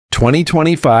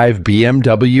2025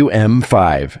 BMW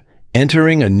M5,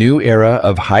 entering a new era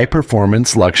of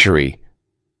high-performance luxury.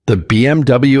 The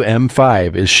BMW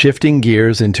M5 is shifting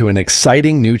gears into an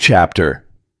exciting new chapter.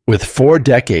 With 4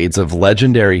 decades of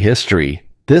legendary history,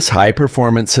 this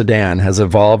high-performance sedan has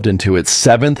evolved into its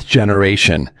 7th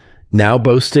generation, now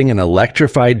boasting an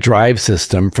electrified drive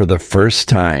system for the first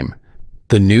time.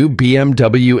 The new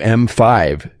BMW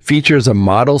M5 features a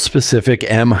model-specific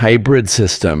M hybrid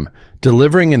system,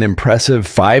 delivering an impressive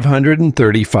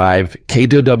 535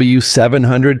 kW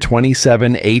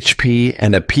 727 HP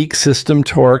and a peak system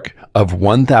torque of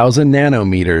 1000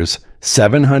 nanometers,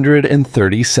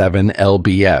 737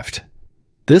 lb-ft.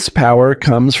 This power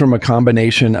comes from a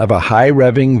combination of a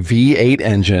high-revving V8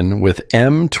 engine with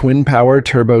M TwinPower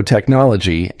Turbo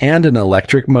technology and an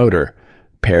electric motor,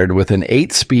 paired with an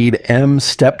 8-speed M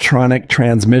Steptronic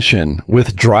transmission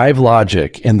with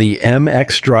Drivelogic and the M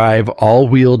xDrive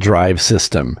all-wheel drive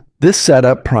system. This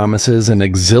setup promises an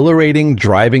exhilarating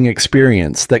driving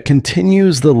experience that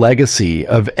continues the legacy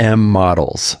of M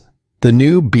models. The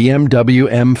new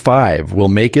BMW M5 will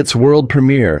make its world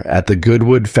premiere at the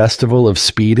Goodwood Festival of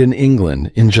Speed in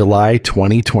England in July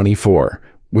 2024,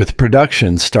 with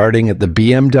production starting at the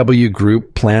BMW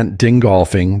Group Plant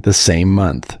Dingolfing the same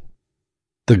month.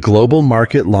 The global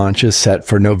market launch is set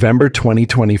for November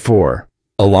 2024,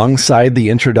 alongside the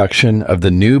introduction of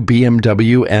the new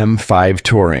BMW M5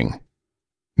 Touring.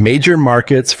 Major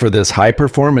markets for this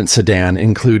high-performance sedan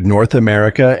include North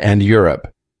America and Europe,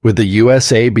 with the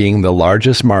USA being the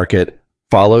largest market,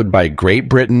 followed by Great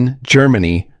Britain,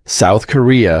 Germany, South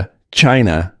Korea,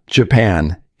 China,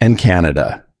 Japan, and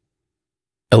Canada.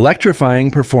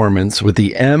 Electrifying performance with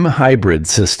the M hybrid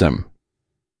system.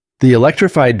 The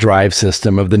electrified drive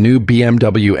system of the new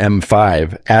BMW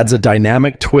M5 adds a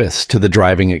dynamic twist to the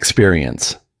driving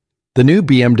experience. The new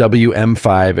BMW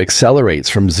M5 accelerates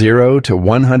from 0 to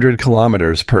 100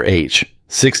 km per h,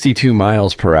 62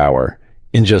 miles per hour,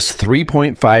 in just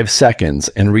 3.5 seconds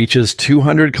and reaches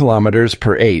 200 km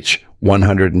per h,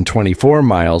 124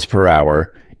 miles per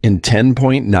hour, in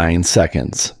 10.9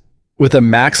 seconds. With a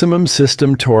maximum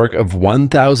system torque of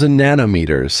 1000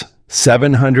 nanometers,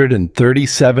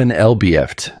 737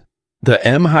 lb-ft. The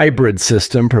M hybrid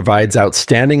system provides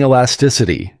outstanding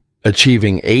elasticity,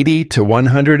 achieving 80 to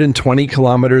 120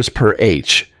 km per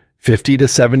h, 50 to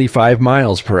 75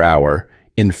 miles per hour,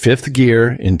 in 5th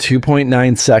gear in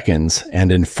 2.9 seconds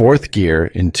and in 4th gear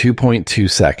in 2.2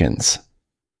 seconds.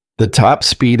 The top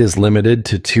speed is limited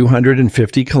to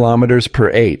 250 km per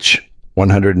h,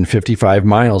 155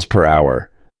 miles per hour,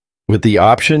 with the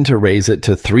option to raise it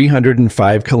to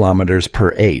 305 km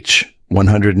per h,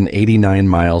 189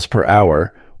 miles per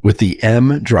hour, with the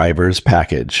M Drivers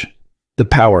package. The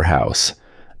Powerhouse,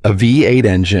 a V8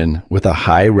 engine with a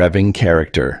high-revving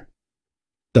character.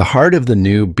 The heart of the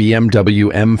new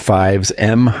BMW M5's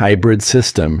M hybrid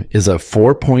system is a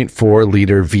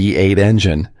 4.4-liter V8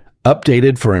 engine,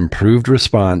 updated for improved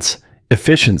response,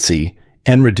 efficiency,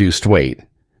 and reduced weight.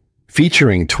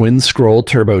 Featuring twin-scroll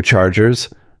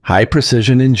turbochargers,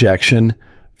 high-precision injection,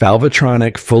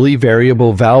 Valvetronic fully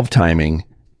variable valve timing,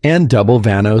 and double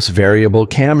Vanos variable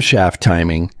camshaft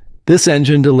timing, this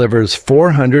engine delivers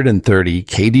 430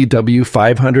 kW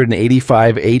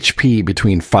 585 HP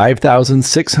between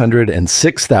 5,600 and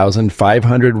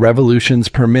 6,500 revolutions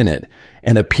per minute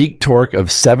and a peak torque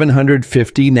of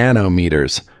 750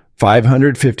 nanometers,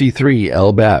 553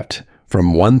 lb-ft,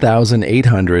 from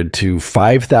 1,800 to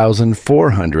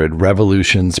 5,400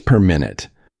 revolutions per minute.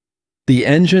 The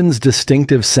engine's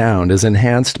distinctive sound is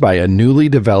enhanced by a newly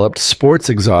developed sports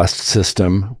exhaust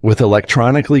system with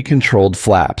electronically controlled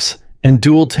flaps and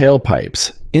dual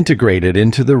tailpipes integrated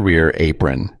into the rear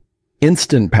apron.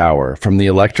 Instant power from the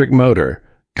electric motor,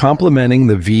 complementing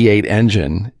the V8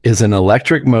 engine, is an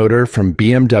electric motor from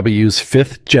BMW's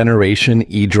 5th generation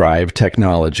eDrive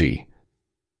technology.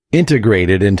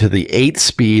 Integrated into the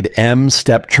 8-speed M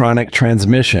Steptronic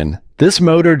transmission, this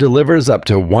motor delivers up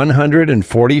to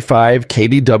 145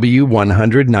 kW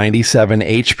 197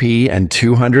 HP and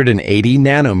 280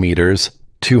 nanometers,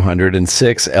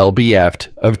 206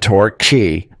 lb-ft of torque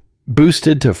chi,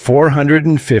 boosted to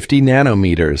 450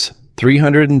 nanometers,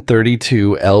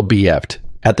 332 lb-ft,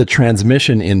 at the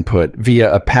transmission input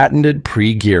via a patented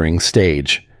pre-gearing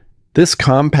stage. This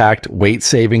compact,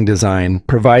 weight-saving design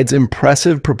provides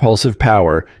impressive propulsive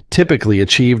power typically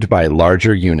achieved by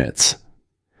larger units.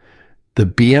 The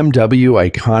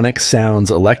BMW Iconic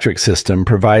Sounds electric system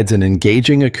provides an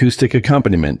engaging acoustic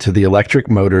accompaniment to the electric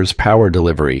motor's power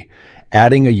delivery,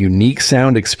 adding a unique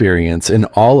sound experience in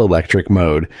all-electric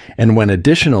mode and when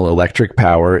additional electric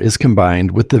power is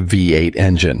combined with the V8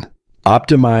 engine.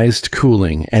 optimized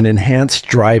cooling, and enhanced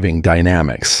driving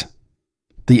dynamics.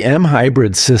 The M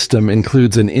hybrid system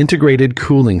includes an integrated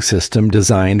cooling system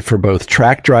designed for both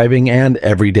track driving and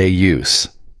everyday use.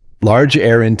 Large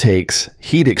air intakes,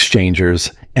 heat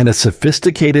exchangers, and a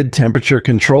sophisticated temperature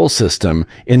control system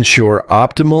ensure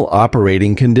optimal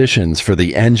operating conditions for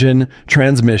the engine,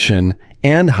 transmission,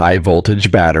 and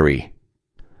high-voltage battery.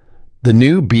 The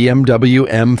new BMW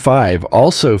M5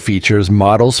 also features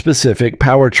model-specific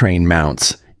powertrain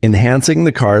mounts, enhancing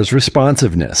the car's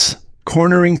responsiveness,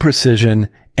 cornering precision,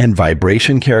 and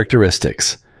vibration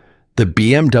characteristics. The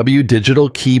BMW Digital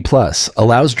Key Plus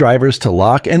allows drivers to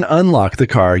lock and unlock the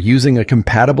car using a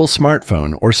compatible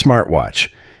smartphone or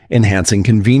smartwatch, enhancing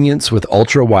convenience with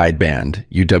ultra-wideband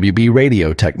UWB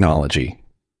radio technology.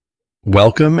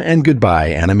 Welcome and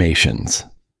goodbye animations.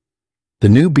 The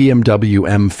new BMW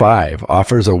M5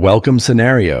 offers a welcome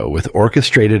scenario with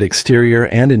orchestrated exterior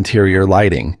and interior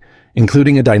lighting,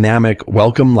 including a dynamic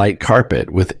welcome light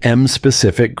carpet with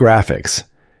M-specific graphics.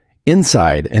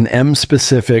 Inside, an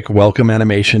M-specific welcome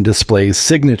animation displays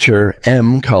signature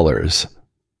M colors,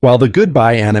 while the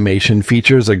goodbye animation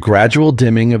features a gradual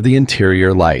dimming of the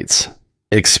interior lights.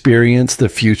 Experience the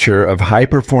future of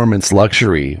high-performance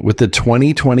luxury with the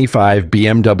 2025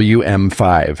 BMW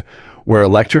M5, where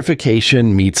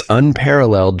electrification meets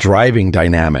unparalleled driving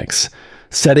dynamics,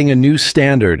 setting a new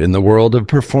standard in the world of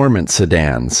performance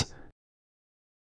sedans.